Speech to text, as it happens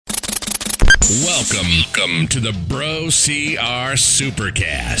Welcome to the Bro CR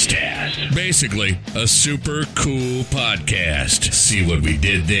Supercast. Basically, a super cool podcast. See what we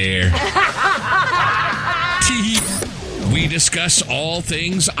did there? We discuss all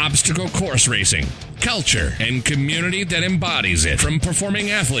things obstacle course racing, culture, and community that embodies it, from performing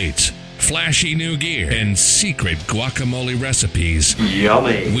athletes, flashy new gear, and secret guacamole recipes.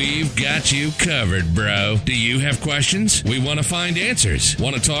 Yummy. We've got you covered, bro. Do you have questions? We want to find answers.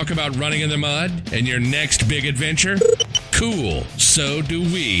 Want to talk about running in the mud and your next big adventure? Cool. So do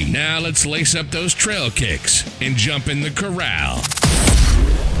we. Now let's lace up those trail kicks and jump in the corral.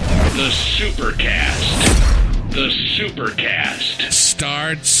 The Supercast. The Supercast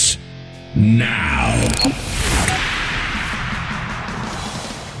starts now.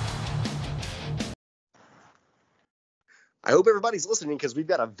 I hope everybody's listening because we've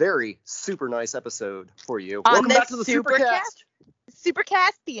got a very super nice episode for you. On Welcome the back to the Supercast.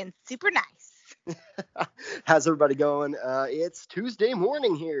 Supercast being super nice. How's everybody going? It's Tuesday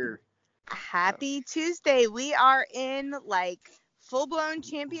morning here. Happy Tuesday. We are in like full-blown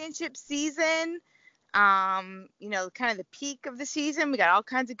championship season. Kind of the peak of the season. We got all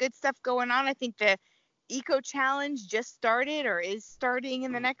kinds of good stuff going on. I think the Eco Challenge just started or is starting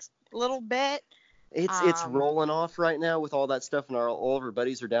in the next little bit. It's rolling off right now with all that stuff, and all of our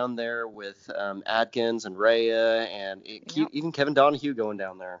buddies are down there with Adkins and Rhea and even Kevin Donahue going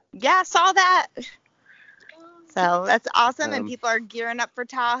down there. Yeah, I saw that. So that's awesome, and people are gearing up for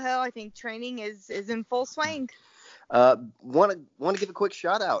Tahoe. I think training is in full swing. Want to give a quick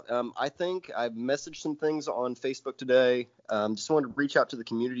shout out. I think I messaged some things on Facebook today. Just wanted to reach out to the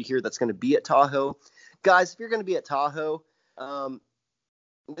community here that's going to be at Tahoe. Guys, if you're going to be at Tahoe, and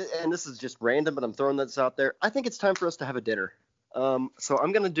this is just random, but I'm throwing this out there, I think it's time for us to have a dinner. So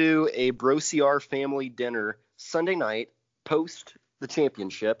I'm going to do a Bro CR family dinner Sunday night post the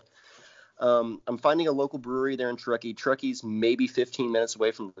championship. I'm finding a local brewery there in Truckee. Truckee's maybe 15 minutes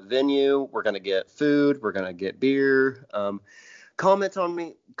away from the venue. We're going to get food. We're going to get beer. Comment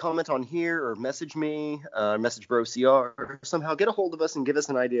on here or message me, message Bro CR. Somehow get a hold of us and give us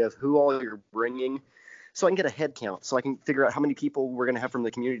an idea of who all you're bringing so I can get a head count, so I can figure out how many people we're going to have from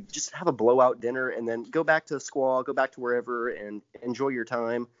the community. Just have a blowout dinner and then go back to Squaw, go back to wherever and enjoy your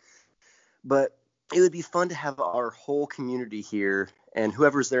time. But it would be fun to have our whole community here and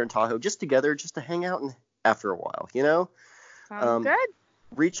whoever's there in Tahoe just together, just to hang out and after a while, you know? Sounds good.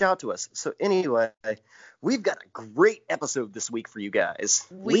 Reach out to us. So anyway, we've got a great episode this week for you guys.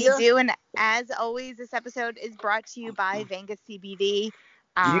 We Leah? do, and as always, this episode is brought to you by Venga CBD.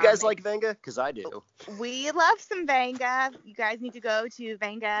 Do you guys like Venga? Because I do. We love some Venga. You guys need to go to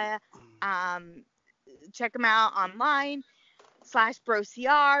Venga. Check them out online.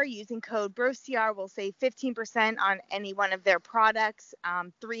 /BroCR. Using code BroCR will save 15% on any one of their products.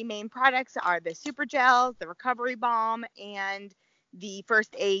 3 main products are the Super Gels, the Recovery Balm, and the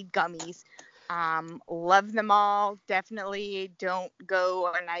First Aid Gummies. Love them all. Definitely don't go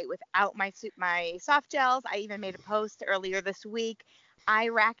a night without my soft gels. I even made a post earlier this week. I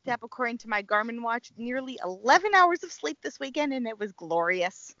racked up, according to my Garmin watch, nearly 11 hours of sleep this weekend, and it was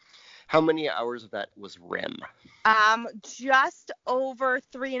glorious. How many hours of that was REM? Just over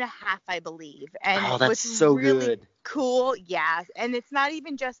 3.5, I believe. And that's so really good. Cool, yeah. And it's not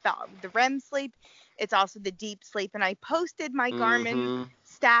even just the REM sleep; it's also the deep sleep. And I posted my Garmin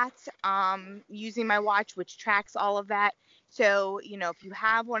stats using my watch, which tracks all of that. So if you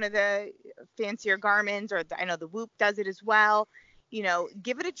have one of the fancier Garmins, or I know the Whoop does it as well,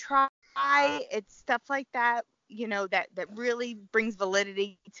 give it a try. It's stuff like that. That really brings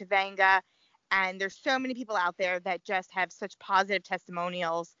validity to Venga. And there's so many people out there that just have such positive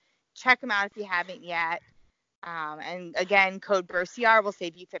testimonials. Check them out if you haven't yet. And again, code BroCR will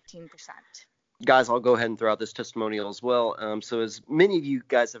save you 15%. Guys, I'll go ahead and throw out this testimonial as well. So as many of you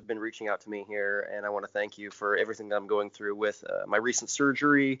guys have been reaching out to me here, and I want to thank you for everything that I'm going through with my recent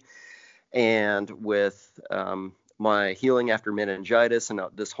surgery and with my healing after meningitis and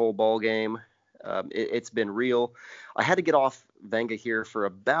this whole ball game. It's been real. I had to get off Venga here for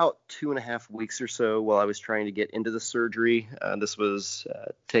about 2.5 weeks or so while I was trying to get into the surgery. This was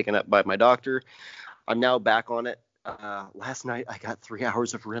taken up by my doctor. I'm now back on it. Last night I got 3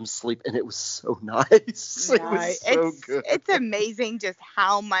 hours of REM sleep, and it was so nice. It was so good. It's amazing just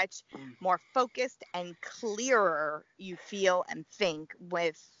how much more focused and clearer you feel and think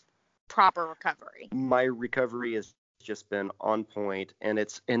with proper recovery. My recovery has just been on point, and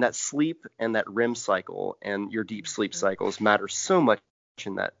it's in that sleep and that REM cycle and your deep sleep cycles matter so much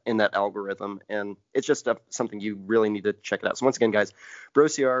in that algorithm, and it's just something you really need to check it out. So once again, guys,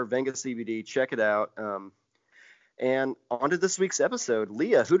 BroCR, Venga CBD, check it out. And on to this week's episode.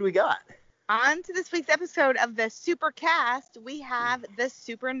 Leah, who do we got? On to this week's episode of the Supercast, we have the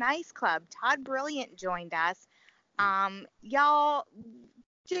Super Nice Club. Todd Brilliant joined us. Y'all,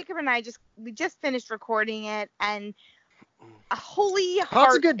 Jacob and I we just finished recording it, and a holy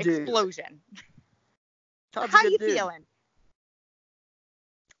heart explosion. Todd's How you feeling?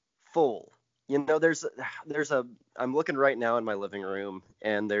 Full. You know, I'm looking right now in my living room,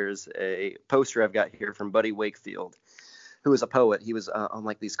 and there's a poster I've got here from Buddy Wakefield, who is a poet. He was on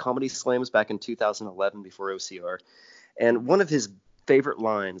like these comedy slams back in 2011 before OCR. And one of his favorite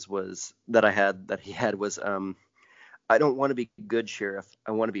lines was I don't want to be good, Sheriff.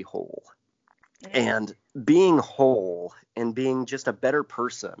 I want to be whole. Mm-hmm. And being whole and being just a better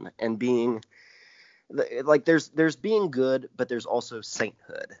person and being like there's being good, but there's also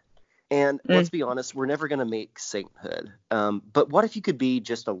sainthood. And let's be honest, we're never going to make sainthood. But what if you could be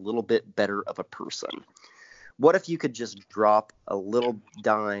just a little bit better of a person? What if you could just drop a little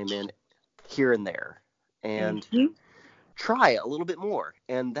dime in here and there and try a little bit more?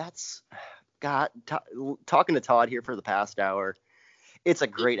 And that's, God, talking to Todd here for the past hour, it's a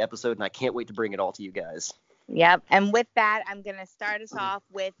great episode, and I can't wait to bring it all to you guys. Yep. And with that, I'm going to start us off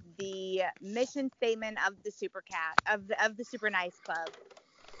with the mission statement of the Supercast, of the Super Nice Club.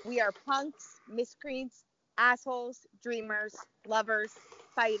 We are punks, miscreants, assholes, dreamers, lovers,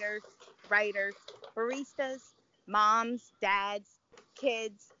 fighters, writers, baristas, moms, dads,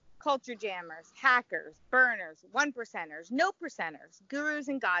 kids, culture jammers, hackers, burners, 1%ers, no percenters, gurus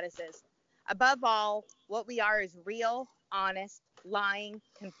and goddesses. Above all, what we are is real, honest, lying,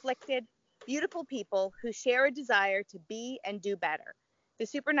 conflicted, beautiful people who share a desire to be and do better. The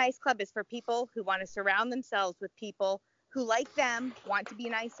Super Nice Club is for people who want to surround themselves with people who, like them, want to be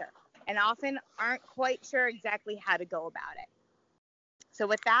nicer and often aren't quite sure exactly how to go about it. So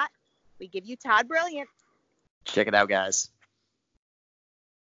with that, we give you Todd Brilliant. Check it out, guys.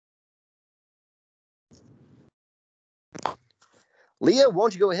 Leah, why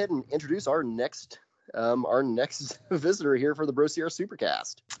don't you go ahead and introduce our next visitor here for the Bro CR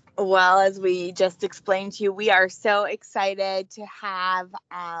Supercast? Well, as we just explained to you, we are so excited to have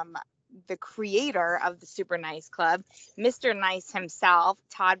the creator of the Super Nice Club, Mr. Nice himself,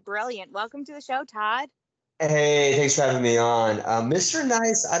 Todd Brilliant. Welcome to the show, Todd. Hey, thanks for having me on. Mr.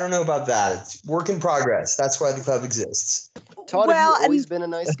 Nice, I don't know about that. It's work in progress. That's why the club exists. Todd, have you always been a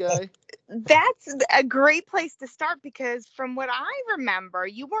nice guy? That's a great place to start, because from what I remember,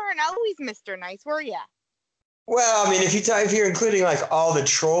 you weren't always Mr. Nice, were you? Well, I mean, if you're including like all the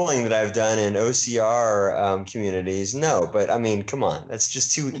trolling that I've done in OCR communities, no. But I mean, come on, that's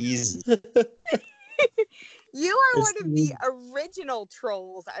just too easy. You are one of the original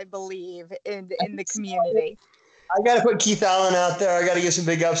trolls, I believe, in the community. I got to put Keith Allen out there. I got to give some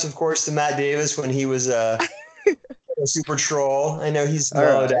big ups, of course, to Matt Davis when he was a super troll. I know he's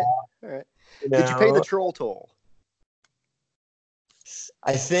mellowed out. All right. You know, did you pay the troll toll?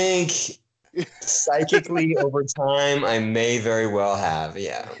 I think psychically over time, I may very well have.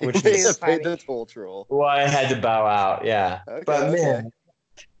 Yeah, which is paid the toll troll. Well, I had to bow out. Yeah, okay, but man,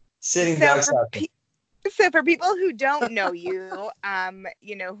 sitting ducks out. So for people who don't know you, who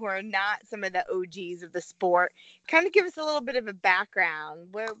are not some of the OGs of the sport, kind of give us a little bit of a background.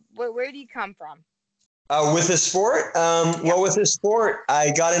 Where do you come from? With the sport? Well, with the sport, I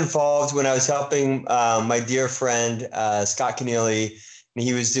got involved when I was helping my dear friend, Scott Keneally, and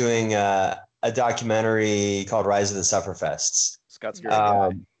he was doing a documentary called Rise of the Sufferfests. Scott's a great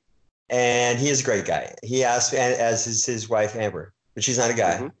guy. And he is a great guy. He asked, as is his wife, Amber, but she's not a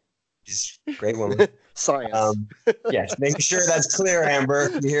guy. Mm-hmm. She's a great woman. Science. Yes, making sure that's clear, Amber.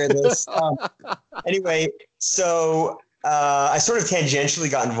 You hear this? Anyway, so I sort of tangentially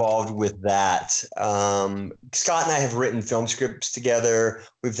got involved with that. Scott and I have written film scripts together.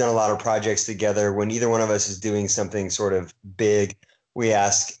 We've done a lot of projects together. When either one of us is doing something sort of big, we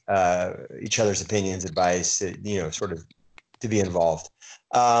ask each other's opinions, advice, sort of to be involved.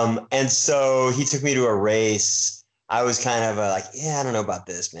 And so he took me to a race. I was kind of I don't know about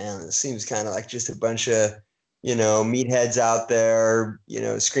this, man. It seems kind of like just a bunch of, meatheads out there,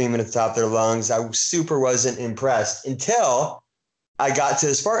 screaming at the top of their lungs. I super wasn't impressed until I got to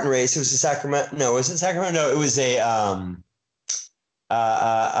the Spartan race. It was a Sacramento. No, was it Sacramento? No, it was a,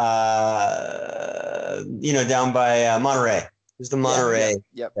 down by Monterey. It was the Monterey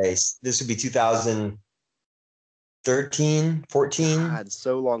race. This would be 2013, 14. God,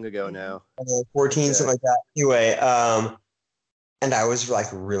 so long ago now. 14, something like that. Anyway, and I was like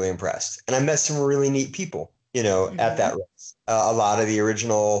really impressed. And I met some really neat people, at that race. A lot of the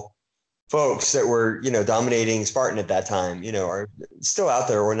original folks that were, dominating Spartan at that time, are still out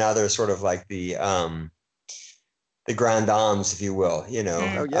there, or now they're sort of like the grand dames, if you will,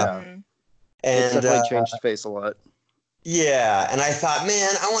 Oh, yeah. It's And definitely changed face a lot. yeah, and I thought, man,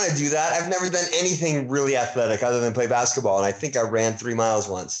 I want to do that. I've never done anything really athletic other than play basketball, and I think I ran 3 miles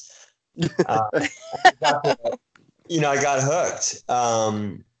once. I got hooked.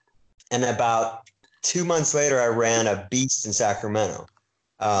 And about 2 months later, I ran a beast in Sacramento.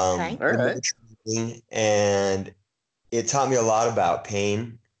 Okay. All right. And it taught me a lot about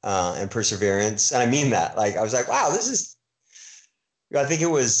pain and perseverance. And I mean that. Like, I was like, wow, I think it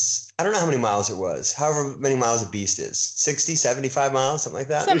was, I don't know how many miles it was, however many miles a beast is, 60, 75 miles, something like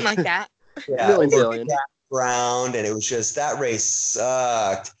that. Something like that. Yeah, Million billion. ground, and it was just, that race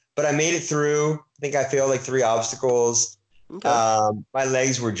sucked. But I made it through. I think I failed like 3 obstacles. Okay. My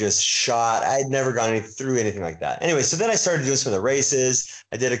legs were just shot. I had never gone through anything like that. Anyway, so then I started doing some of the races.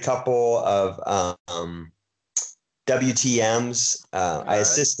 I did a couple of WTMs. I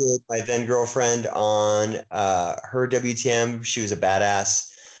assisted my then girlfriend on her WTM. She was a badass.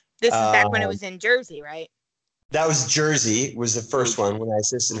 This is back when it was in Jersey, right? That was Jersey, was the first one when I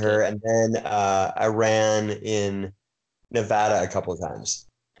assisted her. And then I ran in Nevada a couple of times.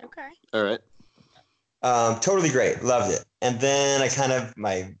 Okay. All right. Totally great. Loved it. And then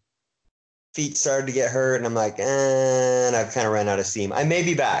my feet started to get hurt, and I'm like, and I've kind of ran out of steam. I may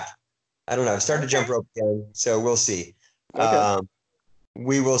be back. I don't know. I started to jump rope again, so we'll see. Okay.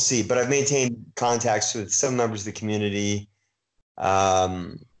 We will see. But I've maintained contacts with some members of the community.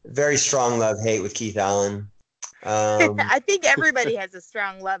 Very strong love-hate with Keith Allen. I think everybody has a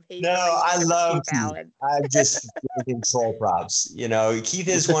strong love-hate. No, I love Keith Allen. I just control props. Keith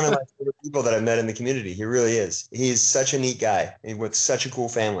is one of my favorite people that I've met in the community. He really is. He's such a neat guy with such a cool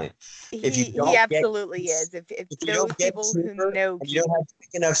family. He absolutely is. If those people who know Keith, you don't have thick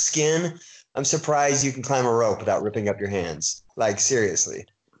enough skin, I'm surprised you can climb a rope without ripping up your hands. Like, seriously.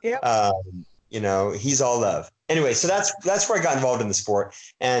 Yeah. He's all love. Anyway, so that's where I got involved in the sport,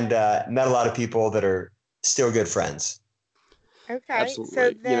 and met a lot of people that are still good friends. Okay. Absolutely.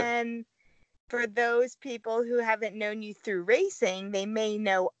 So then for those people who haven't known you through racing, they may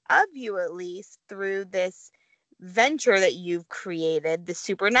know of you at least through this venture that you've created, the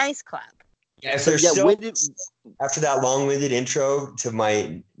Super Nice Club. Yeah, So after that long-winded intro to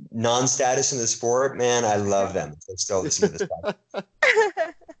my non-status in the sport, man, I love them. They still listen to this podcast.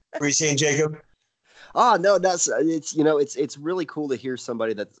 What were you saying, Jacob? No, it's really cool to hear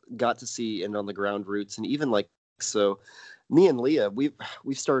somebody that's got to see and on the ground roots, and even like, so me and Leah, we've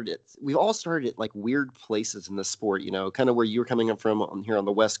all started at like weird places in the sport, kind of where you were coming up from here on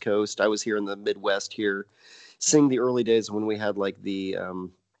the West Coast. I was here in the Midwest here, seeing the early days when we had like the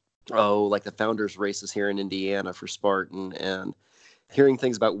like the founders races here in Indiana for Spartan, and hearing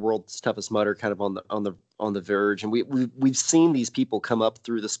things about World's Toughest Mudder kind of on the verge. And we've seen these people come up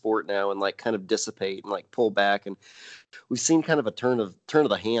through the sport now and like kind of dissipate and like pull back, and we've seen kind of a turn of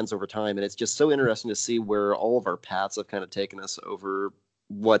the hands over time. And it's just so interesting to see where all of our paths have kind of taken us over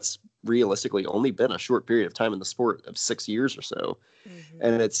what's realistically only been a short period of time in the sport of 6 years or so. Mm-hmm.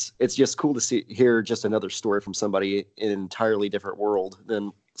 And it's just cool to hear just another story from somebody in an entirely different world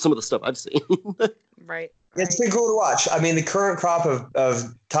than some of the stuff I've seen. Right. It's been cool to watch. I mean, the current crop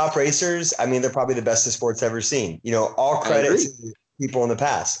of top racers, I mean, they're probably the best the sport's ever seen. All credit to people in the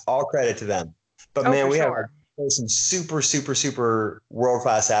past. All credit to them. But man, we have some super, super, super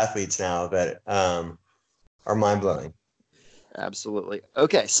world-class athletes now that are mind-blowing. Absolutely.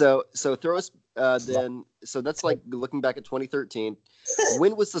 Okay, so throw us then. So that's like looking back at 2013.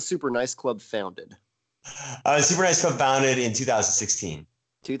 When was the Super Nice Club founded? Super Nice Club founded in 2016.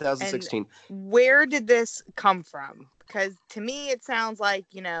 2016. And where did this come from? Because to me, it sounds like,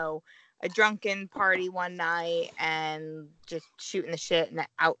 a drunken party one night and just shooting the shit, and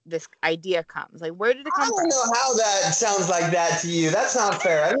out this idea comes. Like, where did it come from? I don't know how that sounds like that to you. That's not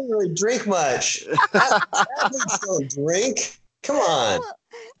fair. I didn't really drink much. Athletes don't drink. Come on. Well,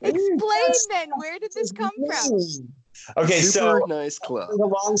 explain then. Where did this come from? Okay, Super Nice Club. The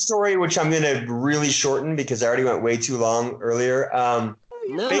long story, which I'm going to really shorten because I already went way too long earlier.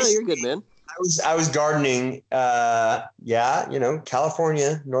 No, you're good, man. I was gardening.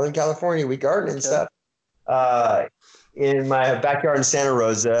 California, Northern California, we garden and stuff. In my backyard in Santa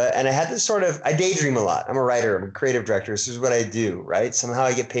Rosa, and I had this I daydream a lot. I'm a writer. I'm a creative director. This is what I do, right? Somehow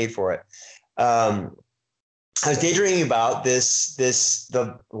I get paid for it. I was daydreaming about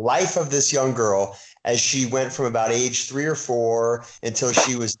the life of this young girl as she went from about age 3 or 4 until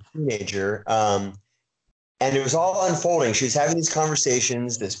she was a teenager. And it was all unfolding. She was having these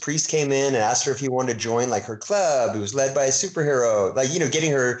conversations. This priest came in and asked her if he wanted to join like her club. It was led by a superhero, like,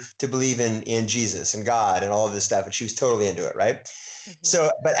 getting her to believe in Jesus and God and all of this stuff. And she was totally into it, right? Mm-hmm.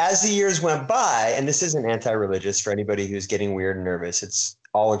 So, but as the years went by, and this isn't anti-religious for anybody who's getting weird and nervous, it's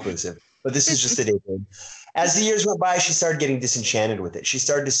all inclusive. but this is just a daydream. As the years went by, she started getting disenchanted with it. She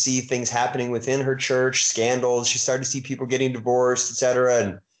started to see things happening within her church, scandals. She started to see people getting divorced, et cetera.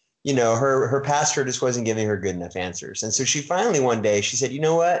 And, you know, her pastor just wasn't giving her good enough answers. And so she finally one day, she said, you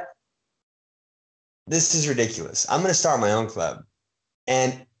know what? This is ridiculous. I'm going to start my own club.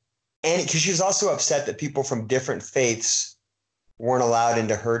 And because she was also upset that people from different faiths weren't allowed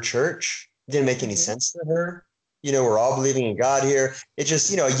into her church. It didn't make any sense to her. You know, we're all believing in God here. It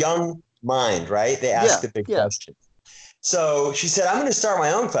just, you know, a young mind, right? They ask the big questions. So she said, I'm going to start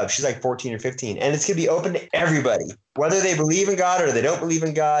my own club. She's like 14 or 15. And it's going to be open to everybody, whether they believe in God or they don't believe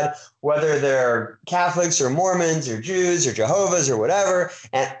in God, whether they're Catholics or Mormons or Jews or Jehovah's or whatever.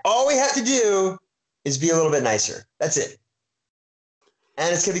 And all we have to do is be a little bit nicer. That's it.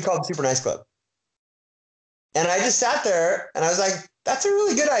 And it's going to be called the Super Nice Club. And I just sat there and I was like, that's a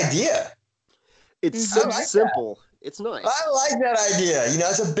really good idea. It's so simple. It's nice. I like that idea. You know,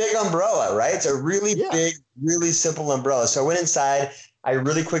 it's a big umbrella, right? It's a really big, really simple umbrella. So I went inside. I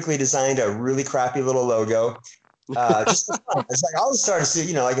really quickly designed a really crappy little logo. Just for fun. It's like, I'll start to,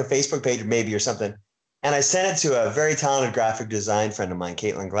 you know, like a Facebook page maybe or something. And I sent it to a very talented graphic design friend of mine,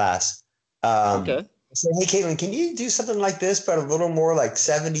 Caitlin Glass. Okay. I said, hey, Caitlin, can you do something like this, but a little more like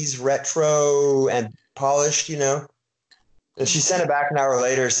 70s retro and polished, you know? And she sent it back an hour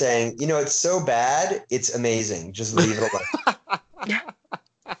later saying, you know, it's so bad, it's amazing. Just leave it alone.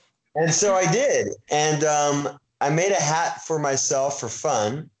 And so I did. And I made a hat for myself for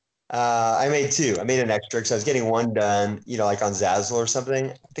fun. I made two. I made an extra because I was getting one done, you know, like on Zazzle or something.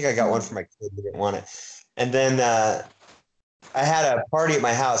 I think I got one for my kid who didn't want it. And then I had a party at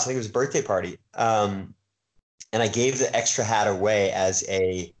my house. I think it was a birthday party. And I gave the extra hat away as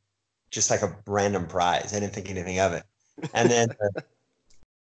just like a random prize. I didn't think anything of it. And then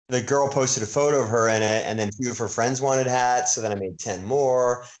the girl posted a photo of her in it, and then a few of her friends wanted hats. So then I made 10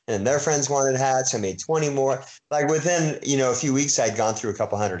 more, and then their friends wanted hats. So I made 20 more. Like within, you know, a few weeks, I'd gone through a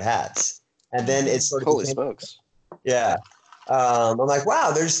couple hundred hats. And then it's sort of holy smokes. Yeah. I'm like,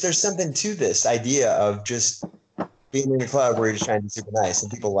 wow, there's something to this idea of just being in a club where you're just trying to be super nice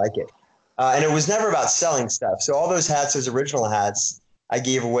and people like it. And it was never about selling stuff. So all those hats, those original hats, I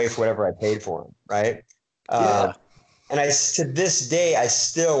gave away for whatever I paid for them, right? And to this day, I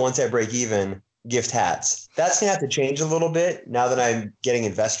still, once I break even, gift hats. That's going to have to change a little bit now that I'm getting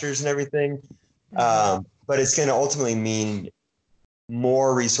investors and everything. But it's going to ultimately mean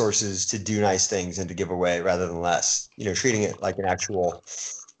more resources to do nice things and to give away rather than less. You know, treating it like an actual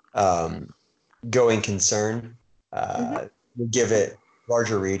going concern will give it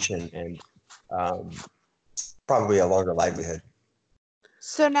larger reach and probably a longer livelihood.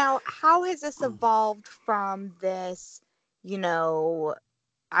 So now, how has this evolved from this, you know,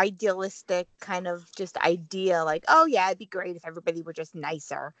 idealistic kind of just idea like, oh, yeah, it'd be great if everybody were just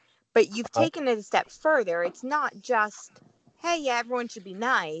nicer. But you've taken it a step further. It's not just, hey, yeah, everyone should be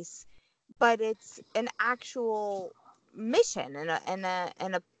nice, but it's an actual mission and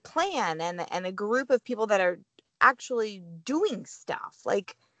a plan and a group of people that are actually doing stuff.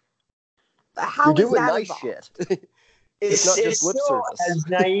 Like, how You're is doing that nice evolved? shit. It's not just lip service. As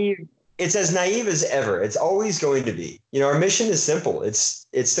naive. It's as naive as ever. It's always going to be. You know, our mission is simple. It's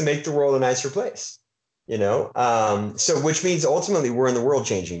to make the world a nicer place. You know, so which means ultimately we're in the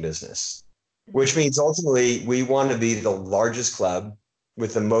world-changing business. Which means ultimately we want to be the largest club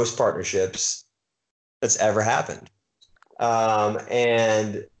with the most partnerships that's ever happened,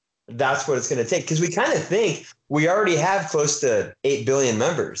 and that's what it's going to take. Because we kind of think we already have close to 8 billion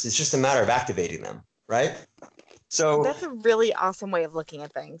members. It's just a matter of activating them, right? So that's a really awesome way of looking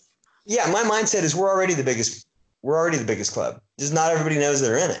at things. Yeah, my mindset is we're already the biggest club. Just not everybody knows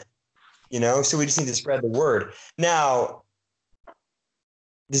they're in it, you know? So we just need to spread the word. Now,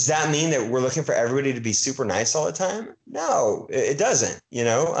 does that mean that we're looking for everybody to be super nice all the time? No, it doesn't, you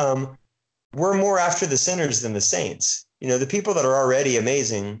know? We're more after the sinners than the saints. You know, the people that are already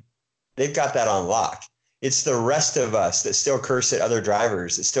amazing, they've got that on lock. It's the rest of us that still curse at other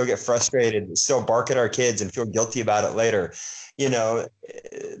drivers, that still get frustrated, that still bark at our kids and feel guilty about it later. You know,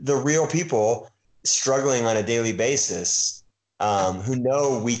 the real people struggling on a daily basis who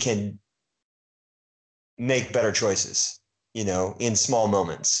know we can make better choices, you know, in small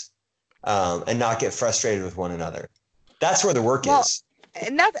moments and not get frustrated with one another. That's where the work is.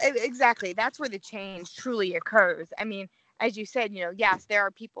 And that's where the change truly occurs. I mean, as you said, you know, yes, there are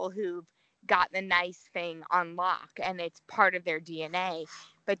people who've got the nice thing on lock and it's part of their DNA.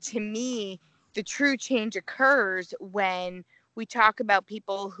 But to me, the true change occurs when we talk about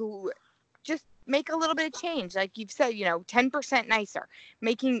people who just make a little bit of change. Like you've said, 10% nicer,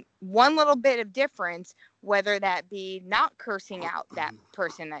 making one little bit of difference, whether that be not cursing out that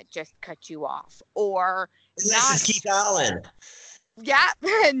person that just cut you off, or This is Keith Allen. Yeah,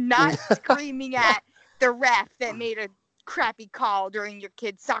 not screaming at the ref that made a crappy call during your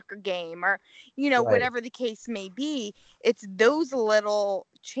kid's soccer game, or, Right. whatever the case may be. It's those little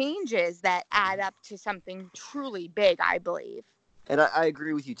changes that add up to something truly big, I believe. And I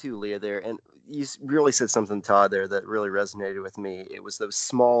agree with you too, Leah, there. And you really said something, Todd, there that really resonated with me. It was those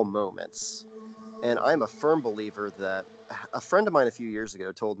small moments. And I'm a firm believer that a friend of mine a few years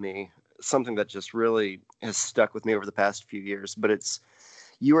ago told me something that just really has stuck with me over the past few years. But it's,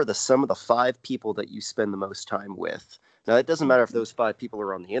 you are the sum of the 5 people that you spend the most time with. Now, it doesn't matter if those 5 people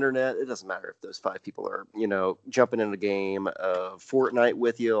are on the internet. It doesn't matter if those 5 people are, jumping in a game of Fortnite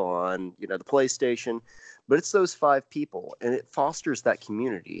with you on, the PlayStation. But it's those 5 people, and it fosters that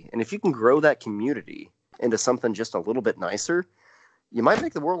community. And if you can grow that community into something just a little bit nicer, you might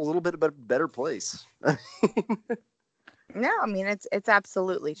make the world a little bit of a better place. No, I mean, it's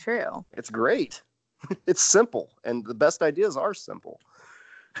absolutely true. It's great. It's simple, and the best ideas are simple.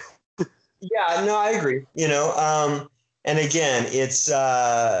 Yeah, no, I agree. And again, it's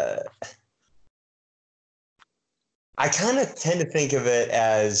I kind of tend to think of it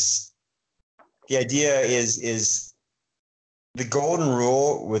as the idea is the golden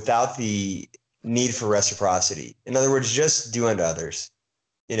rule without the need for reciprocity. In other words, just do unto others.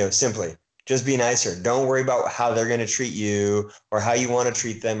 Simply just be nicer. Don't worry about how they're going to treat you or how you want to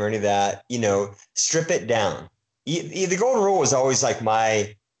treat them or any of that. Strip it down. The golden rule was always like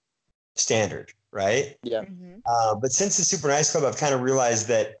my standard, right? Yeah. Mm-hmm. But since the Super Nice Club, I've kind of realized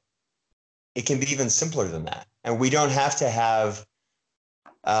that it can be even simpler than that, and we don't have to have.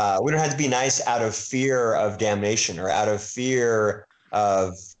 We don't have to be nice out of fear of damnation or out of fear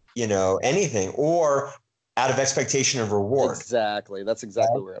of anything, or out of expectation of reward. Exactly. That's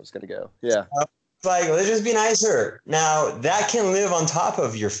exactly where I was going to go. Yeah. It's like, let's just be nicer. Now that can live on top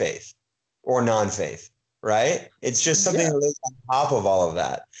of your faith or non-faith, right? It's just something that lives on top of all of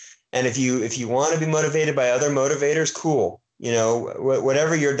that. And if you want to be motivated by other motivators, cool.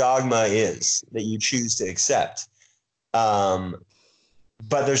 Whatever your dogma is that you choose to accept.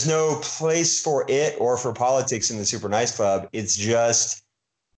 But there's no place for it or for politics in the Super Nice Club. It's just,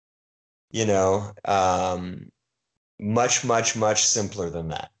 much, much, much simpler than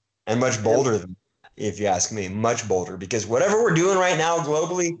that, and much bolder than that, if you ask me, much bolder, because whatever we're doing right now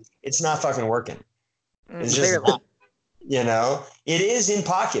globally, it's not fucking working. It's just not, it is in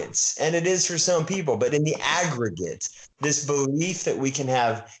pockets and it is for some people, but in the aggregate, this belief that we can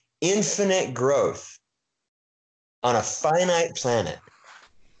have infinite growth on a finite planet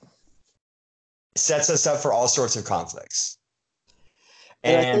sets us up for all sorts of conflicts.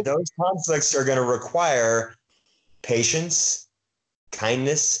 And those conflicts are going to require patience,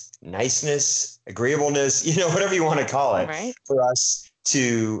 kindness, niceness, agreeableness, whatever you want to call it, right, for us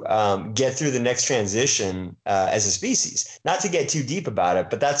to get through the next transition as a species. Not to get too deep about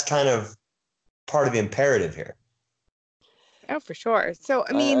it, but that's kind of part of the imperative here. Oh, for sure. So,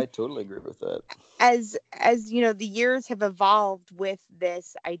 I mean, I totally agree with that. As the years have evolved with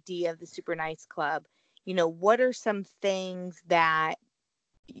this idea of the Super Nice Club, what are some things that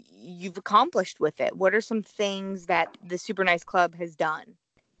you've accomplished with it? What are some things that the Super Nice Club has done?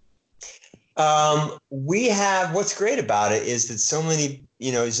 What's great about it is that so many,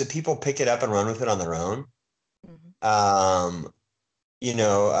 is that people pick it up and run with it on their own. Mm-hmm.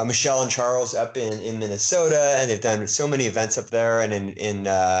 Michelle and Charles up in Minnesota, and they've done so many events up there, and in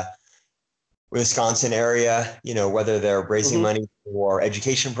Wisconsin area, whether they're raising Mm-hmm. money for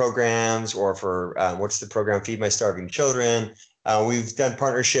education programs or for what's the program, Feed My Starving Children. We've done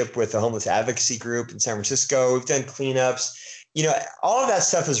partnership with the Homeless Advocacy Group in San Francisco. We've done cleanups. All of that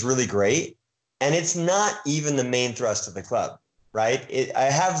stuff is really great, and it's not even the main thrust of the club, right? I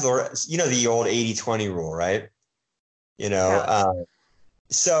have the old 80-20 rule, right?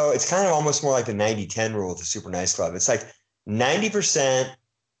 So it's kind of almost more like the 90-10 rule of the Super Nice Club. It's like 90%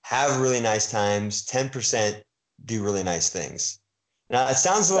 have really nice times, 10% do really nice things. Now, it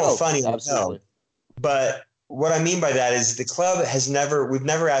sounds a little funny, absolutely. But what I mean by that is the club we've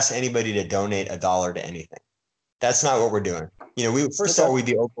never asked anybody to donate $1 to anything. That's not what we're doing. First of all, we'd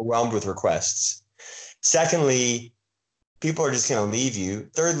be overwhelmed with requests. Secondly, people are just going to leave you.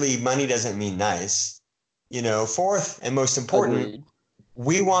 Thirdly, money doesn't mean nice. Fourth, and most important, Agreed.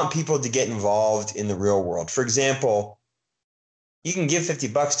 We want people to get involved in the real world. For example, you can give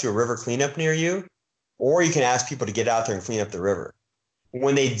 $50 to a river cleanup near you, or you can ask people to get out there and clean up the river.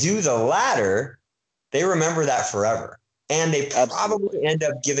 When they do the latter, they remember that forever. And they probably Absolutely. end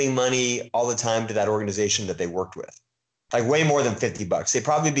up giving money all the time to that organization that they worked with, like way more than $50. They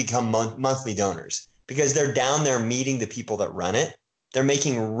probably become monthly donors because they're down there meeting the people that run it. They're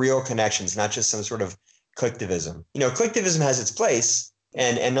making real connections, not just some sort of collectivism. Collectivism has its place,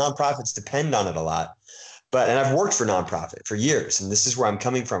 and nonprofits depend on it a lot. And I've worked for nonprofit for years, and this is where I'm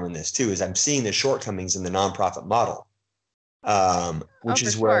coming from in this too, is I'm seeing the shortcomings in the nonprofit model, which for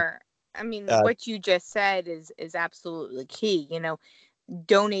is where sure. I mean, what you just said is absolutely key.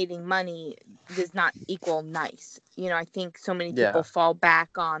 Donating money does not equal nice. I think so many people fall back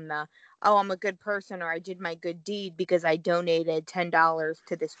on the, oh, I'm a good person, or I did my good deed because I donated $10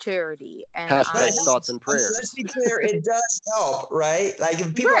 to this charity. And Hashtag thoughts and prayers. Let's be clear, it does help, right? Like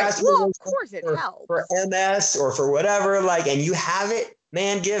if people Right. ask Well, me of course it helps. for MS or for whatever, and you have it,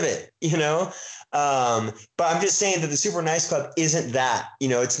 man, give it, But I'm just saying that the Super Nice Club isn't that,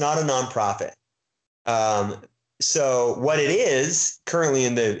 it's not a nonprofit. So what it is currently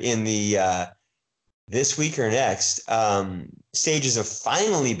in the this week or next stages of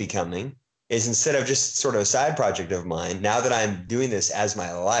finally becoming is, instead of just sort of a side project of mine, now that I'm doing this as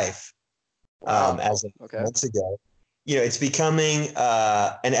my life, as of months ago, it's becoming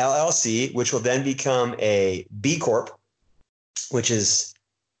an LLC, which will then become a B Corp, which is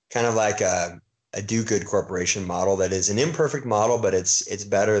kind of like a do-good corporation model that is an imperfect model, but it's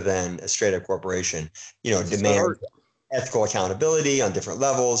better than a straight-up corporation. Demand ethical accountability on different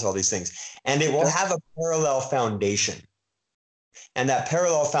levels, all these things. And it will have a parallel foundation. And that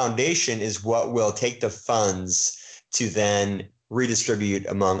parallel foundation is what will take the funds to then redistribute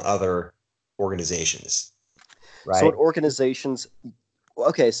among other organizations. Right? So what organizations,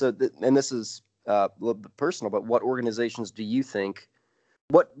 okay, so, and this is a little bit personal, but what organizations do you think,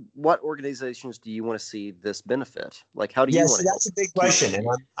 what organizations do you want to see this benefit? Like, how do you want to help? That's a big question. And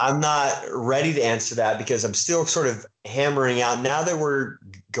I'm not ready to answer that because I'm still sort of hammering out, now that we're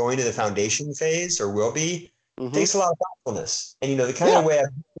going to the foundation phase, or will be, takes a lot of thoughtfulness. And, the kind of way I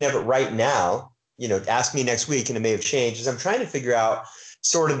have it right now, ask me next week and it may have changed, is I'm trying to figure out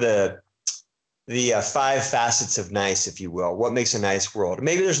sort of the 5 facets of nice, if you will. What makes a nice world?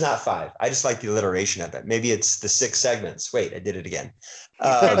 Maybe there's not 5. I just like the alliteration of it. Maybe it's the 6 segments. Wait, I did it again.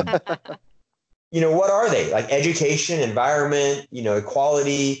 What are they? Like education, environment,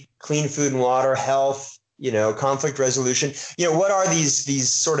 equality, clean food and water, health, conflict resolution. What are these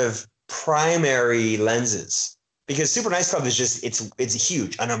sort of primary lenses? Because Super Nice Club is just, it's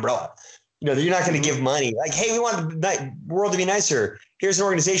huge, an umbrella. You're not going to give money like, hey, we want the world to be nicer. Here's an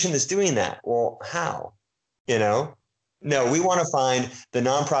organization that's doing that. Well, how? No, we want to find the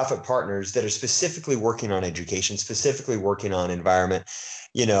nonprofit partners that are specifically working on education, specifically working on environment,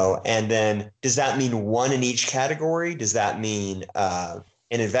 and then does that mean one in each category? Does that mean an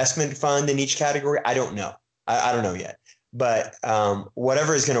investment fund in each category? I don't know. I don't know yet. But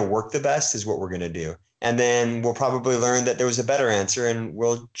whatever is going to work the best is what we're going to do. And then we'll probably learn that there was a better answer and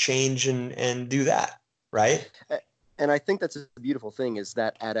we'll change and do that. Right. And I think that's a beautiful thing, is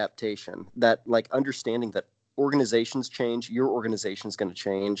that adaptation, that understanding that organizations change, your organization is going to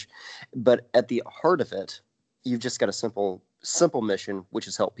change. But at the heart of it, you've just got a simple mission, which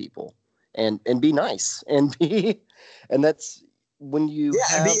is help people and be nice and that's when you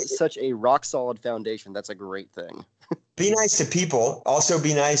have such a rock solid foundation. That's a great thing. Be nice to people. Also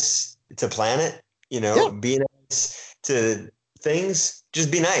be nice to planet, be nice to things.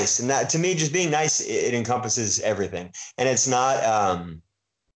 Just be nice. And that, to me, just being nice, it encompasses everything. And it's not,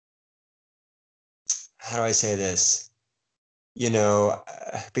 how do I say this?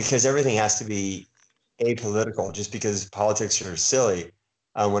 Because everything has to be apolitical, just because politics are silly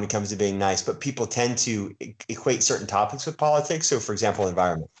when it comes to being nice. But people tend to equate certain topics with politics. So, for example,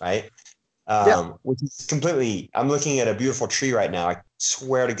 environment, right? Which is completely, I'm looking at a beautiful tree right now. I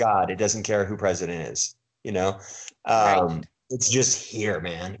swear to God, it doesn't care who president is, Right. It's just here,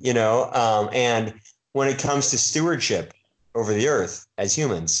 man, and when it comes to stewardship over the earth as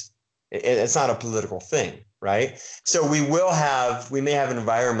humans, it's not a political thing, right? So we may have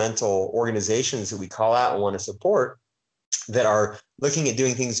environmental organizations that we call out and want to support that are looking at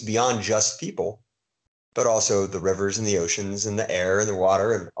doing things beyond just people, but also the rivers and the oceans and the air and the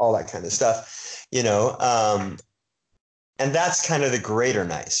water and all that kind of stuff, and that's kind of the greater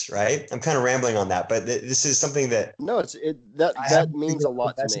nice, right? I'm kind of rambling on that, but this is something that that means a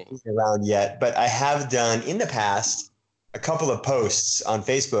lot to me. Around yet, but I have done in the past a couple of posts on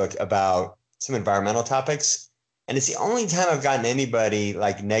Facebook about some environmental topics, and it's the only time I've gotten anybody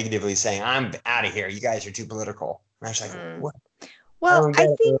negatively saying, "I'm out of here. You guys are too political." And I was like, "What?" Well, I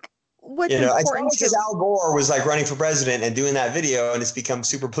think what's important because Al Gore was running for president and doing that video, and it's become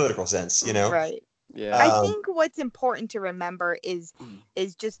super political since, Right. Yeah. I think what's important to remember is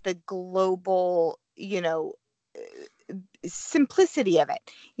just the global, simplicity of it.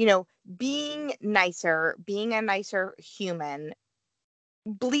 Being nicer, being a nicer human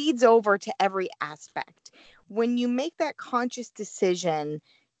bleeds over to every aspect. When you make that conscious decision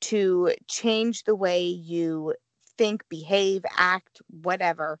to change the way you think, behave, act,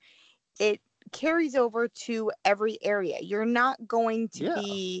 whatever, it carries over to every area. You're not going to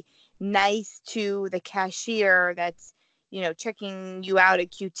be nice to the cashier that's, checking you out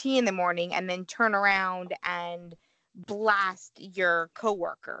at QT in the morning and then turn around and blast your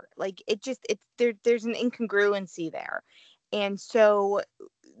coworker. Like there's an incongruency there. And so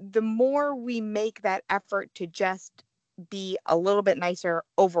the more we make that effort to just be a little bit nicer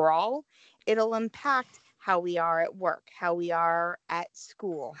overall, it'll impact how we are at work, how we are at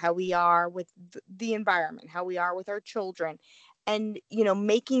school, how we are with the environment, how we are with our children. And,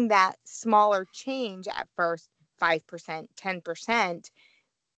 making that smaller change at first, 5%, 10%,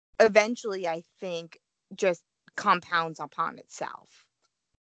 eventually, I think, just compounds upon itself.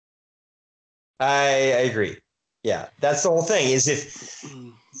 I agree. Yeah, that's the whole thing, is if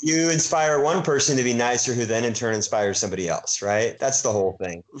you inspire one person to be nicer, who then in turn inspires somebody else, right? That's the whole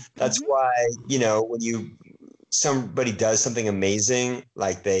thing. That's why, when somebody does something amazing,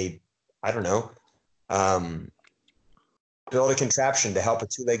 like they, I don't know, build a contraption to help a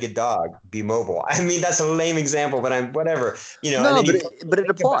two-legged dog be mobile. I mean, that's a lame example, but whatever, No, and then but it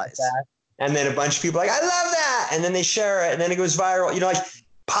applies. And then a bunch of people are like, I love that. And then they share it and then it goes viral. Like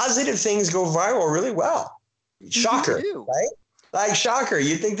positive things go viral really well. Shocker, right? Like shocker.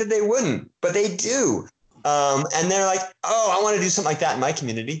 You'd think that they wouldn't, but they do. And they're like, oh, I want to do something like that in my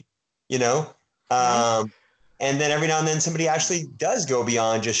community, and then every now and then somebody actually does go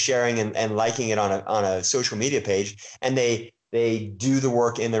beyond just sharing and liking it on a social media page, and they do the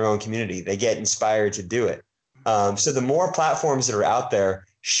work in their own community. They get inspired to do it. So the more platforms that are out there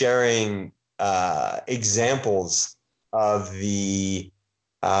sharing examples of the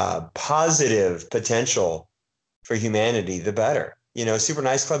positive potential for humanity, the better. Super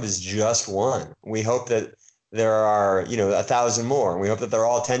Nice Club is just one. We hope that there are 1,000 more, and we hope that they're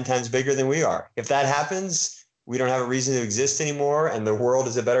all 10 times bigger than we are. If that happens, we don't have a reason to exist anymore, and the world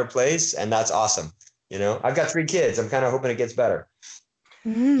is a better place, and that's awesome. I've got 3 kids. I'm kind of hoping it gets better.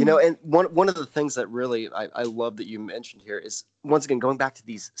 And one of the things that really I love that you mentioned here is, once again, going back to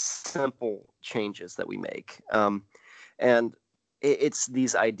these simple changes that we make. And it's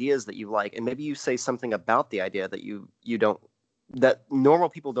these ideas that you like, and maybe you say something about the idea that you don't, that normal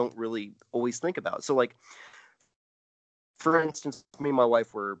people don't really always think about. So, like, for instance, me and my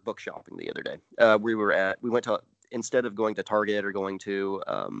wife were book shopping the other day. We went to, instead of going to Target or going to,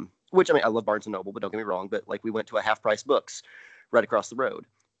 which, I mean, I love Barnes & Noble, but don't get me wrong, but like we went to a Half Price Books right across the road,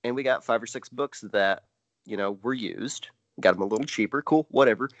 and we got 5 or 6 books that, were used, got them a little cheaper, cool,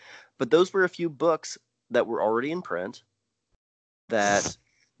 whatever. But those were a few books that were already in print that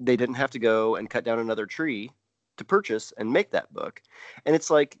they didn't have to go and cut down another tree to purchase and make that book. And it's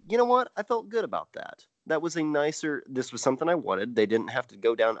like, you know what? I felt good about that. That was this was something I wanted. They didn't have to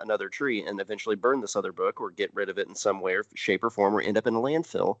go down another tree and eventually burn this other book or get rid of it in some way or shape or form or end up in a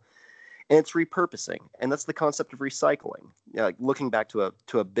landfill. And it's repurposing. And that's the concept of recycling. Like looking back to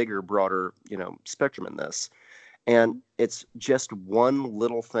a bigger, broader, spectrum in this. And it's just one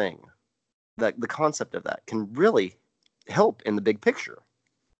little thing that the concept of that can really help in the big picture.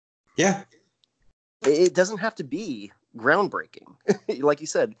 Yeah. It doesn't have to be groundbreaking. Like you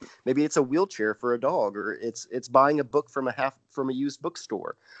said, maybe it's a wheelchair for a dog, or it's buying a book from a used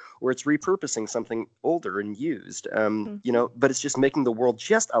bookstore, or it's repurposing something older and used. But it's just making the world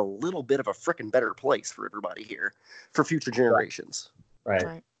just a little bit of a frickin' better place for everybody here, for future generations.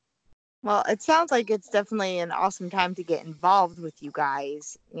 Right. Well, it sounds like it's definitely an awesome time to get involved with you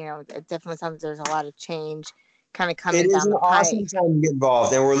guys. It definitely sounds like there's a lot of change kind of coming down the pipe. It is an awesome time to get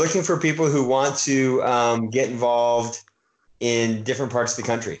involved, and we're looking for people who want to get involved in different parts of the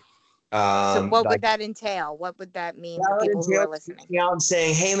country. So what would that entail? What would that mean for people who are listening? I'm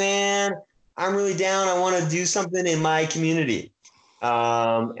saying, hey man, I'm really down. I want to do something in my community.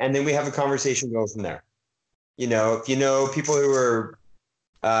 And then we have a conversation going from there. If you know people who are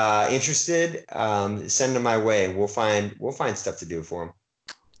interested, send them my way. We'll find stuff to do for them.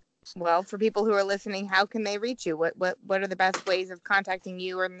 Well, for people who are listening, how can they reach you? What are the best ways of contacting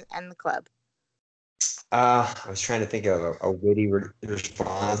you and the club? I was trying to think of a witty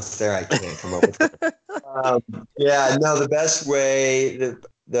response there. I can't come up with it. The best way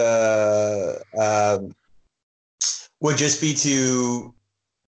would just be to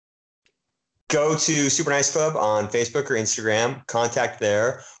go to Super Nice Club on Facebook or Instagram, contact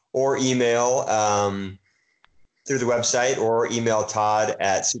there, or email through the website, or email Todd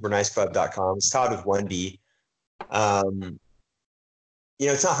at superniceclub.com. It's Todd with 1D.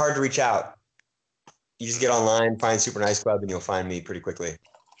 It's not hard to reach out. You just get online, find Super Nice Club, and you'll find me pretty quickly.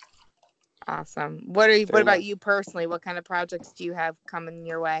 Awesome. What about you personally? What kind of projects do you have coming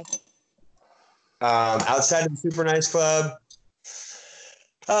your way? Outside of the Super Nice Club,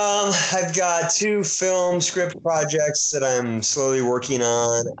 I've got 2 film script projects that I'm slowly working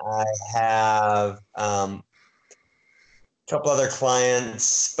on. I have a couple other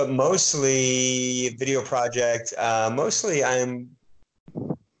clients, but mostly a video project. Mostly I'm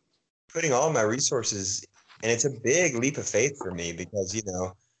putting all of my resources, and it's a big leap of faith for me because,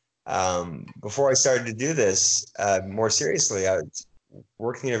 before I started to do this more seriously, I was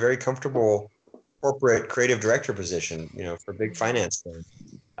working in a very comfortable corporate creative director position, for a big finance firm.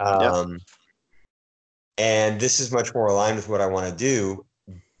 And this is much more aligned with what I want to do,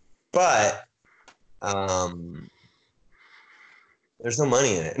 but there's no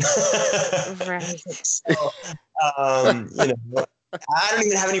money in it. Right. So, I don't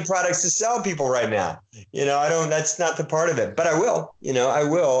even have any products to sell people right now. That's not the part of it, but I will, I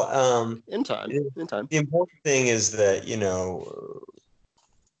will. In time. The important thing is that,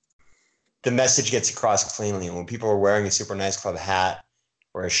 the message gets across cleanly. And when people are wearing a Super Nice Club hat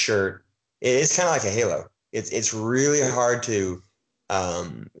or a shirt, it's kind of like a halo. It's really hard to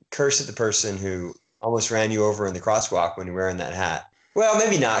curse at the person who almost ran you over in the crosswalk when you're wearing that hat. Well,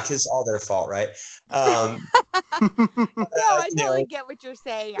 maybe not, because it's all their fault, right? No, I totally get what you're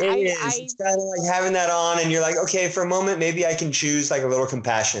saying. It's kind of like having that on, and you're like, okay, for a moment, maybe I can choose like a little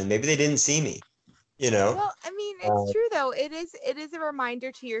compassion. Maybe they didn't see me, Well, I mean, it's true though. It is a reminder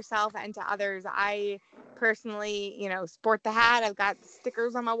to yourself and to others. I personally, sport the hat. I've got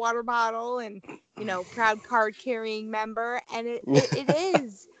stickers on my water bottle, and proud card carrying member. And it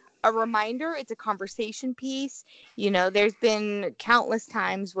is a reminder. It's a conversation piece. There's been countless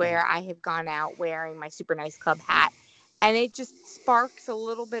times where I have gone out wearing my Super Nice Club hat, and it just sparks a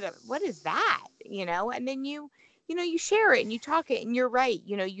little bit of, what is that? And then you share it and you talk it, and you're right.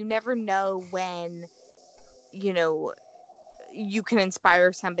 You never know when, you can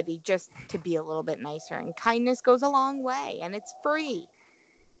inspire somebody just to be a little bit nicer, and kindness goes a long way, and it's free.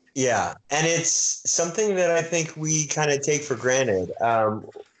 Yeah. And it's something that I think we kind of take for granted.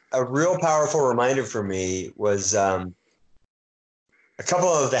 A real powerful reminder for me was a couple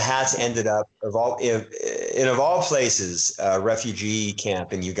of the hats ended up of all places, a refugee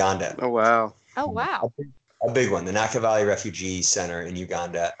camp in Uganda. Oh wow! A big one, the Naka Valley Refugee Center in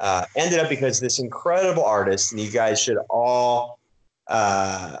Uganda. Ended up because this incredible artist, and you guys should all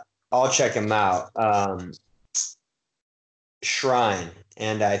check him out. Shrine,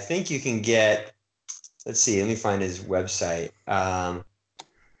 and I think you can get. Let's see. Let me find his website.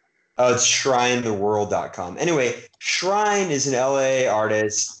 It's shrinetheworld.com. Anyway, Shrine is an LA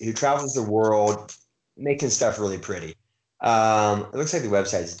artist who travels the world making stuff really pretty. It looks like the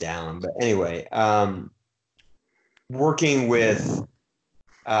website's down, but anyway, working with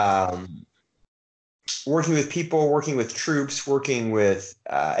people, working with troops,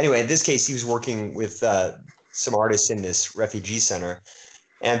 anyway, in this case, he was working with some artists in this refugee center.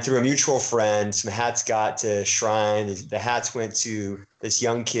 And through a mutual friend, some hats got to Shrine. The hats went to this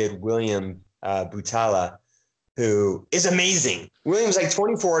young kid, William Butala, who is amazing. William's like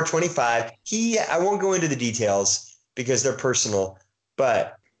 24, 25. I won't go into the details because they're personal,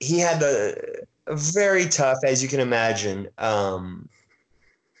 but he had a very tough, as you can imagine,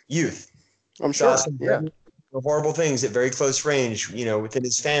 youth. I'm sure. Yeah. Horrible things at very close range, within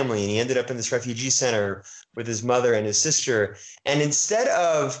his family. And he ended up in this refugee center with his mother and his sister. And instead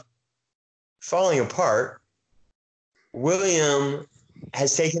of falling apart, William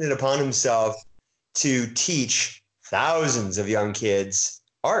has taken it upon himself to teach thousands of young kids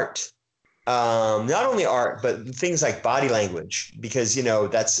art. Not only art, but things like body language, because,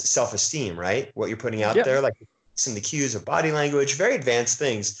 that's self-esteem, right? What you're putting out there, like some of the cues of body language, very advanced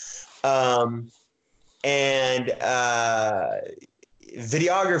things. And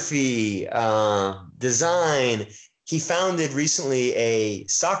videography, design. He founded recently a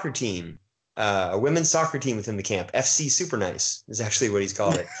soccer team, a women's soccer team within the camp. FC Super Nice is actually what he's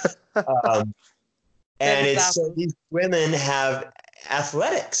called it. And it's so these women have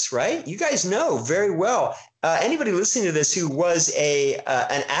athletics, right? You guys know very well. Anybody listening to this who was an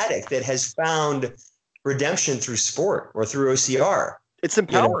addict that has found redemption through sport or through OCR. It's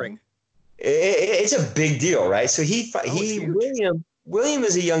empowering. It's a big deal, right? So William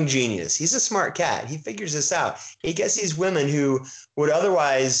is a young genius. He's a smart cat. He figures this out. He gets these women who would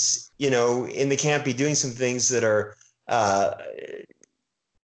otherwise, in the camp be doing some things that are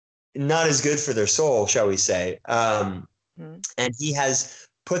not as good for their soul, shall we say. And he has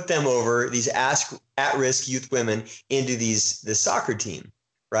put them over, these at-risk youth women, into the soccer team,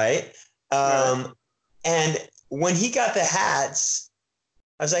 right? And when he got the hats,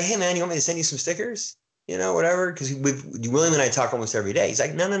 I was like, hey, man, you want me to send you some stickers? You know, whatever, because William and I talk almost every day. He's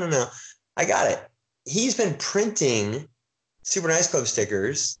like, no, I got it. He's been printing Super Nice Club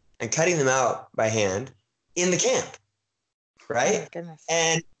stickers and cutting them out by hand in the camp, right? Oh, goodness.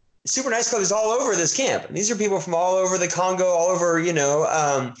 And Super Nice Club is all over this camp. And these are people from all over the Congo, all over,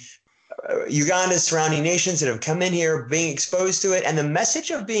 Uganda, surrounding nations that have come in here, being exposed to it. And the message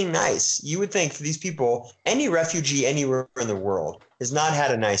of being nice, you would think for these people, any refugee anywhere in the world has not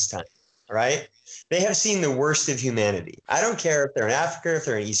had a nice time, right? They have seen the worst of humanity. I don't care if they're in Africa, if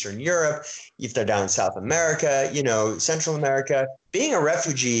they're in Eastern Europe, if they're down in South America, Central America. Being a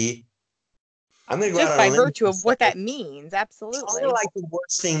refugee, I'm going to go just out by on a limb virtue of what that means, absolutely. It's kind of like the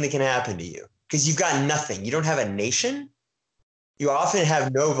worst thing that can happen to you because you've got nothing. You don't have a nation. You often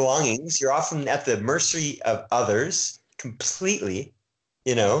have no belongings. You're often at the mercy of others completely,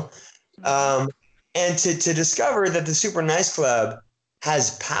 And to discover that the Super Nice Club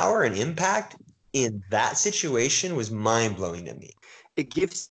has power and impact in that situation was mind-blowing to me. It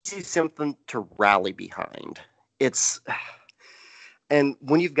gives you something to rally behind. And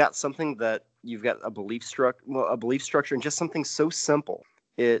when you've got something that you've got a belief structure and just something so simple,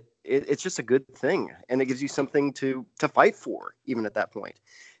 it's just a good thing, and it gives you something to fight for even at that point.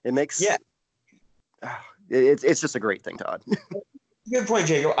 It makes it's just a great thing, Todd. Good point,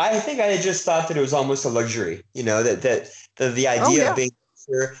 Jacob. I think I had just thought that it was almost a luxury, that the idea of being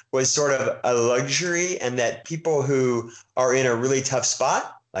here was sort of a luxury, and that people who are in a really tough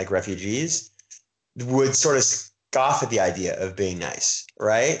spot, like refugees, would sort of scoff at the idea of being nice,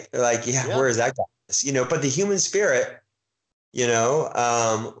 right? They're like, where is that guy? But the human spirit,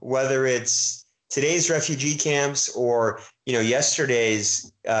 whether it's today's refugee camps or,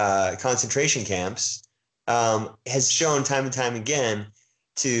 yesterday's concentration camps, has shown time and time again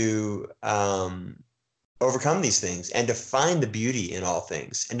to overcome these things and to find the beauty in all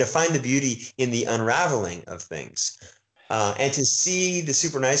things and to find the beauty in the unraveling of things. And to see the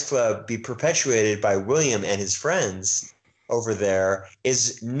Super Nice Club be perpetuated by William and his friends over there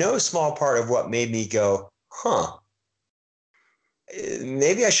is no small part of what made me go,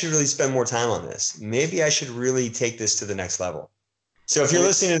 maybe I should really spend more time on this. Maybe I should really take this to the next level. So if you're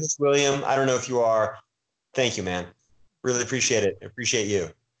listening to this, William, I don't know if you are, thank you, man. Really appreciate it. Appreciate you.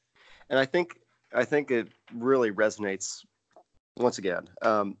 And I think it really resonates once again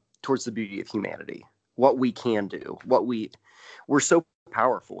towards the beauty of humanity. What we can do, we're so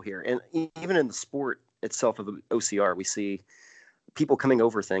powerful here. And even in the sport itself of OCR, we see people coming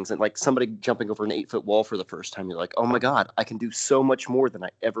over things and like somebody jumping over an 8-foot wall for the first time. You're like, oh my God, I can do so much more than I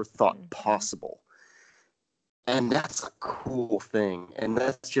ever thought possible. And that's a cool thing. And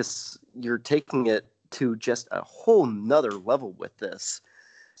that's just, you're taking it to just a whole nother level with this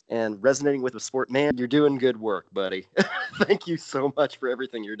and resonating with the sport. Man, you're doing good work, buddy. Thank you so much for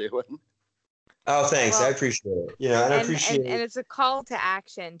everything you're doing. Oh, thanks. I appreciate it. And I appreciate and it's a call to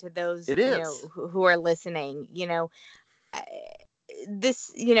action to those who are listening.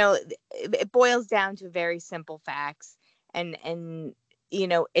 This, it boils down to very simple facts, and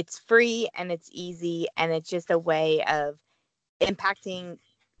it's free and it's easy, and it's just a way of impacting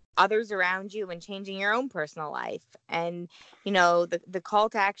others around you and changing your own personal life. And the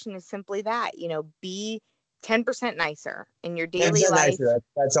call to action is simply that, be 10% nicer in your daily life.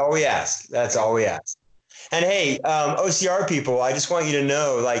 That's all we ask. That's all we ask. And hey, OCR people, I just want you to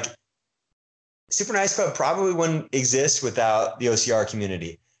know, Super Nice Club probably wouldn't exist without the OCR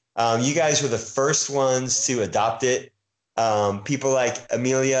community. You guys were the first ones to adopt it. People like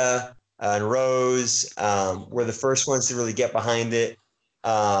Amelia and Rose were the first ones to really get behind it.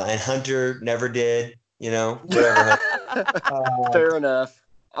 And Hunter never did, whatever. Fair enough.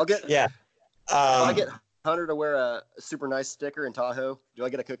 I'll get Hunter to wear a Super Nice sticker in Tahoe. Do I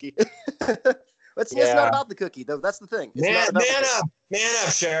get a cookie? It's not about the cookie, though. That's the thing. Man up,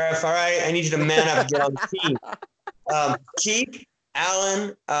 Sheriff. All right, I need you to man up and get on the team. Keith,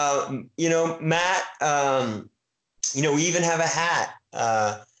 Alan, Matt. We even have a hat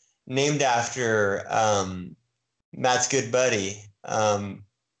named after Matt's good buddy,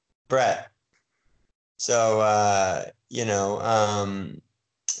 Brett. So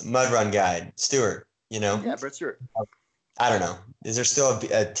Mud Run Guide, Stuart. Yeah, Brett Stewart. I don't know. Is there still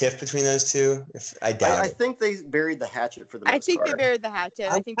a tiff between those two? I doubt it. I think they buried the hatchet for the most part. I think they buried the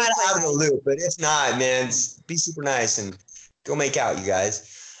hatchet. I'm kind of out of the loop, but if not, man, be super nice and go make out, you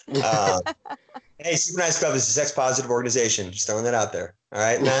guys. Hey, Super Nice Club is a sex positive organization. Just throwing that out there. All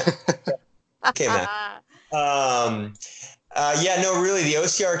right, Matt? Okay, Matt. Yeah, no, really, the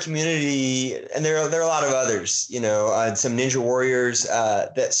OCR community, and there are a lot of others, some Ninja Warriors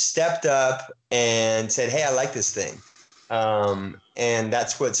that stepped up and said, hey, I like this thing. And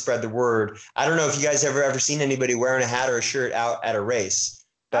that's what spread the word. I don't know if you guys ever seen anybody wearing a hat or a shirt out at a race,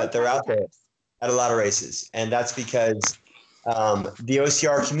 but they're out there at a lot of races. And that's because the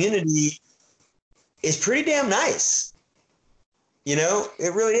OCR community is pretty damn nice.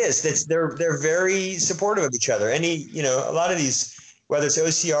 It really is. They're very supportive of each other. A lot of these, whether it's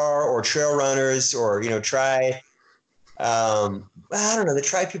OCR or trail runners or, I don't know. The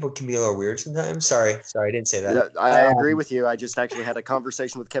tri people can be a little weird sometimes. Sorry, I didn't say that. Yeah, I agree with you. I just actually had a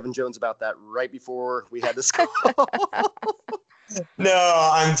conversation with Kevin Jones about that right before we had this call.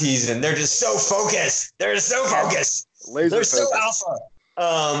 No, I'm teasing. They're just so focused. They're so focused. They're so alpha.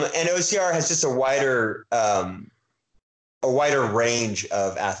 And OCR has just a wider range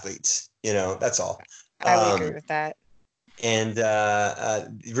of athletes. That's all. I would agree with that. And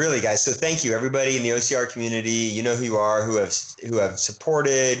really, guys, so thank you, everybody in the OCR community. You know who you are, who have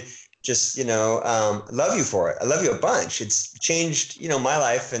supported. Just love you for it. I love you a bunch. It's changed my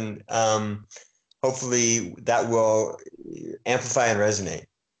life, and hopefully that will amplify and resonate.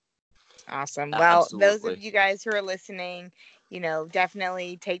 Awesome. Well, Absolutely. Those of you guys who are listening,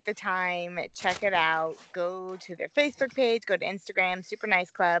 definitely take the time, check it out. Go to their Facebook page, go to Instagram, Super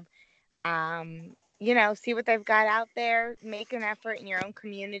Nice Club. See what they've got out there. Make an effort in your own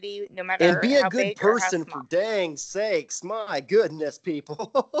community, no matter And be a how good big or how person, small. for dang sakes. My goodness,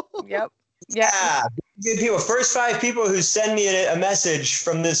 people. Yep. Yeah, good people. First 5 people who send me a message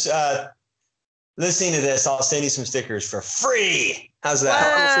from this, listening to this, I'll send you some stickers for free. How's that?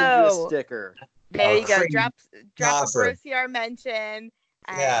 I'll send you a Whoa. sticker. There you go. Free Drop offer. a OCR mention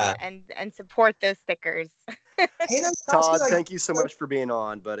Yeah. and support those stickers. Hey, Todd, thank you so much for being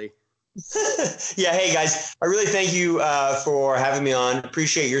on, buddy. Yeah, hey guys, I really thank you for having me on.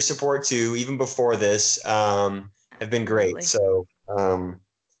 Appreciate your support too, even before this. Have been great. Absolutely. So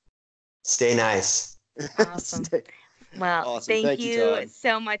stay nice. Awesome. Well, Awesome. thank you Todd.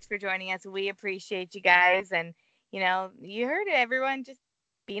 so much for joining us. We appreciate you guys. And, you heard it, everyone. Just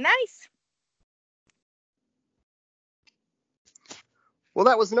be nice. Well,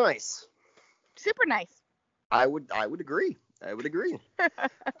 that was nice. Super nice. I would agree.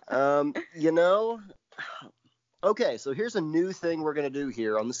 Okay, so here's a new thing we're going to do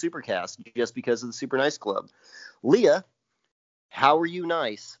here on the Supercast just because of the Super Nice Club. Leah, how were you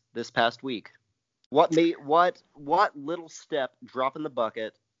nice this past week? What little step, drop in the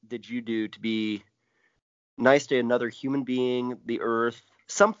bucket, did you do to be nice to another human being, the earth,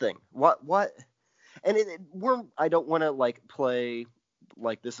 something? What? And I don't want to play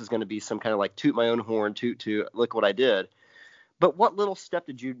like this is going to be some kind of toot my own horn, toot look what I did. But what little step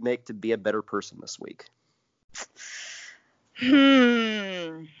did you make to be a better person this week?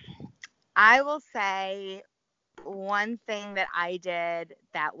 I will say one thing that I did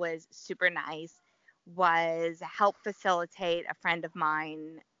that was super nice was help facilitate a friend of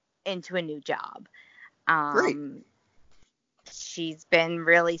mine into a new job. Great. She's been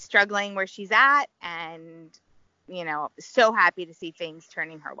really struggling where she's at, and so happy to see things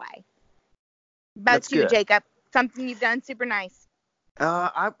turning her way. That's you, good. Jacob. Something you've done super nice.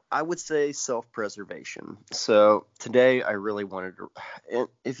 I would say self-preservation. So today I really wanted to, and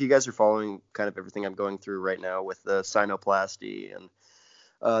if you guys are following kind of everything I'm going through right now with the sinoplasty, and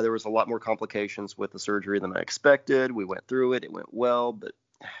there was a lot more complications with the surgery than I expected. We went through it. It went well, but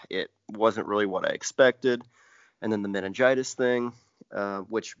it wasn't really what I expected. And then the meningitis thing,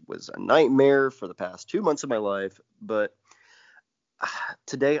 which was a nightmare for the past 2 months of my life. But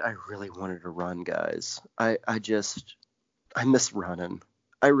today I really wanted to run, guys. I miss running.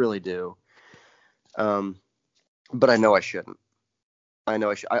 I really do. But I know I shouldn't.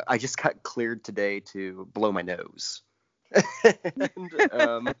 I just got cleared today to blow my nose.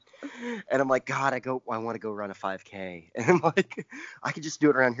 and I'm like, God, I want to go run a 5K. And I'm like, I could just do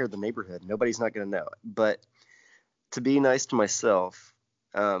it around here in the neighborhood. Nobody's not going to know. But to be nice to myself,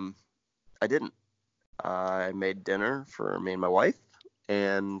 I didn't. I made dinner for me and my wife,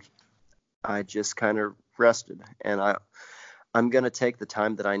 and I just kind of rested. And I'm going to take the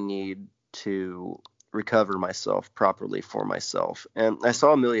time that I need to recover myself properly for myself. And I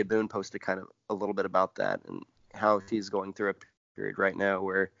saw Amelia Boone posted kind of a little bit about that and how she's going through a period right now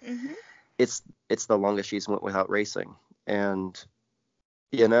where it's the longest she's went without racing. And,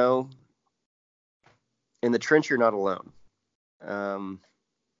 in the trench, you're not alone.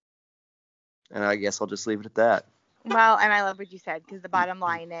 And I guess I'll just leave it at that. Well, and I love what you said, because the bottom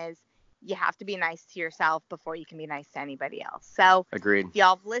line is you have to be nice to yourself before you can be nice to anybody else. So Agreed. if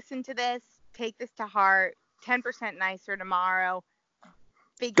y'all have listened to this, take this to heart. 10% nicer tomorrow.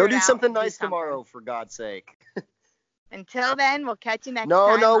 Go do something nice tomorrow, for God's sake. Until then, we'll catch you next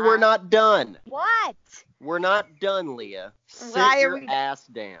No, time. we're not done. What? We're not done, Leah. Sit Why are your we- ass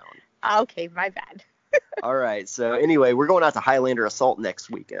down. Okay, my bad. All right. So anyway, we're going out to Highlander Assault next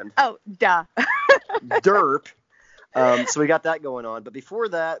weekend. Oh, duh. Derp. So we got that going on. But before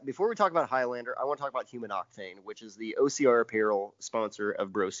we talk about Highlander, I want to talk about Human Octane, which is the OCR apparel sponsor of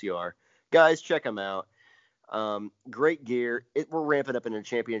BroCR. Guys, check them out. Great gear. We're ramping up into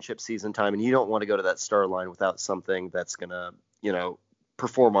championship season time, and you don't want to go to that start line without something that's going to,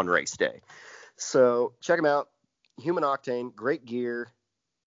 perform on race day. So check them out. Human Octane, great gear,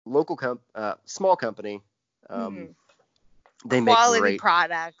 local small company. They make quality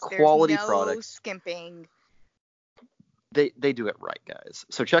products. Quality There's no products. Skimping. They do it right, guys.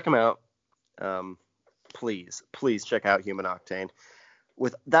 So check them out. Please check out Human Octane.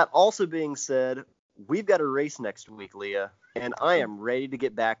 With that also being said, we've got a race next week, Leah, and I am ready to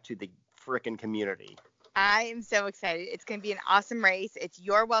get back to the frickin' community. I am so excited. It's going to be an awesome race. It's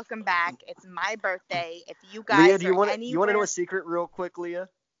your welcome back. It's my birthday. If you guys Leah, do you want to know a secret real quick, Leah?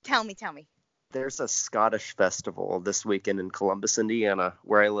 Tell me. There's a Scottish festival this weekend in Columbus, Indiana,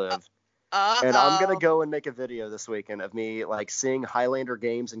 where I live. Uh-oh. And I'm going to go and make a video this weekend of me, seeing Highlander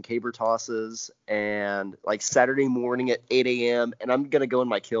games and caber tosses, and, Saturday morning at 8 a.m., and I'm going to go in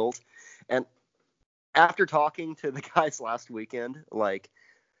my kilt. And after talking to the guys last weekend,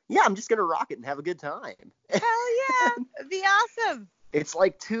 yeah, I'm just going to rock it and have a good time. Hell yeah. It'd be awesome. It's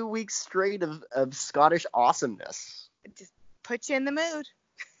 2 weeks straight of Scottish awesomeness. Just put you in the mood.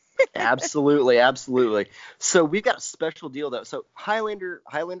 Absolutely. So we've got a special deal though. So Highlander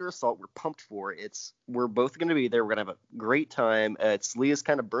Assault, we're pumped for it. We're both going to be there. We're going to have a great time. It's Leah's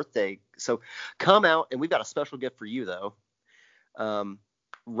kind of birthday. So come out, and we've got a special gift for you though.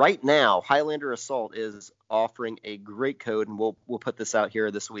 Right now, Highlander Assault is offering a great code, and we'll put this out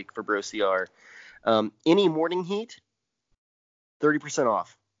here this week for BroCR. Any morning heat, 30%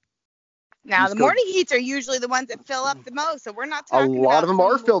 off. Now, Use the code- morning heats are usually the ones that fill up the most, so we're not A talking lot about of them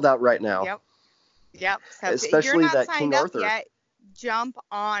are some- filled out right now. Yep. So if Especially you're not that signed King up Arthur. yet, jump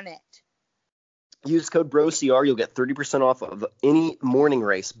on it. Use code BroCR. You'll get 30% off of any morning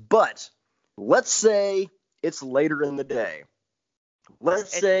race. But let's say it's later in the day.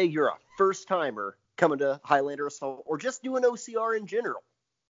 Let's say you're a first-timer coming to Highlander Assault, or just doing OCR in general.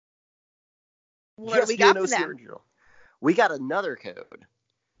 What do we got for them? We got another code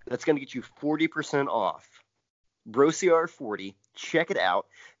that's going to get you 40% off. BroCR 40. Check it out.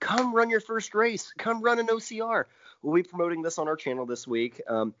 Come run your first race. Come run an OCR. We'll be promoting this on our channel this week.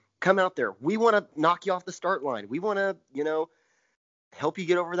 Come out there. We want to knock you off the start line. We want to, help you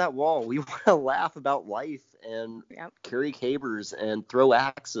get over that wall. We want to laugh about life and carry cabers and throw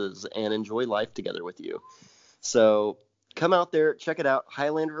axes and enjoy life together with you. So come out there. Check it out.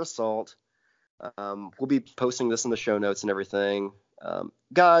 Highlander Assault. We'll be posting this in the show notes and everything.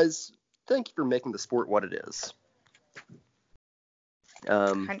 Guys, thank you for making the sport what it is.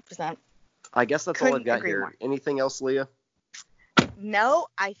 100%. I guess that's all I've Couldn't got agree here. more. Anything else, Leah? No,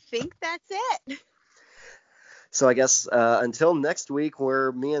 I think that's it. So I guess until next week,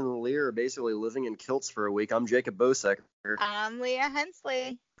 where me and Leah are basically living in kilts for a week, I'm Jacob Bosecker. I'm Leah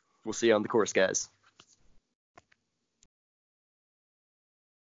Hensley. We'll see you on the course, guys.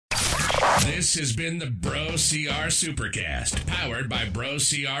 This has been the BroCR Supercast, powered by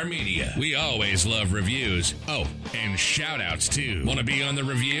BroCR Media. We always love reviews. Oh, and shout-outs, too. Want to be on the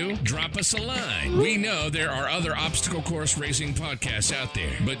review? Drop us a line. We know there are other obstacle course racing podcasts out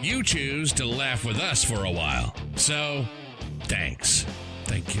there, but you choose to laugh with us for a while. So, thanks.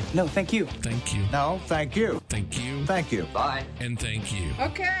 Thank you. No, thank you. Thank you. No, thank you. Thank you. Thank you. Bye. And thank you.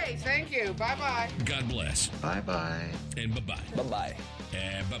 Okay, thank you. Bye-bye. God bless. Bye-bye. And bye-bye. Bye-bye.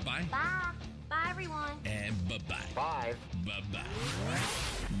 And bye-bye. Bye. Bye, everyone. And bye-bye. Bye. Bye-bye.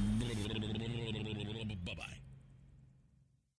 Bye-bye.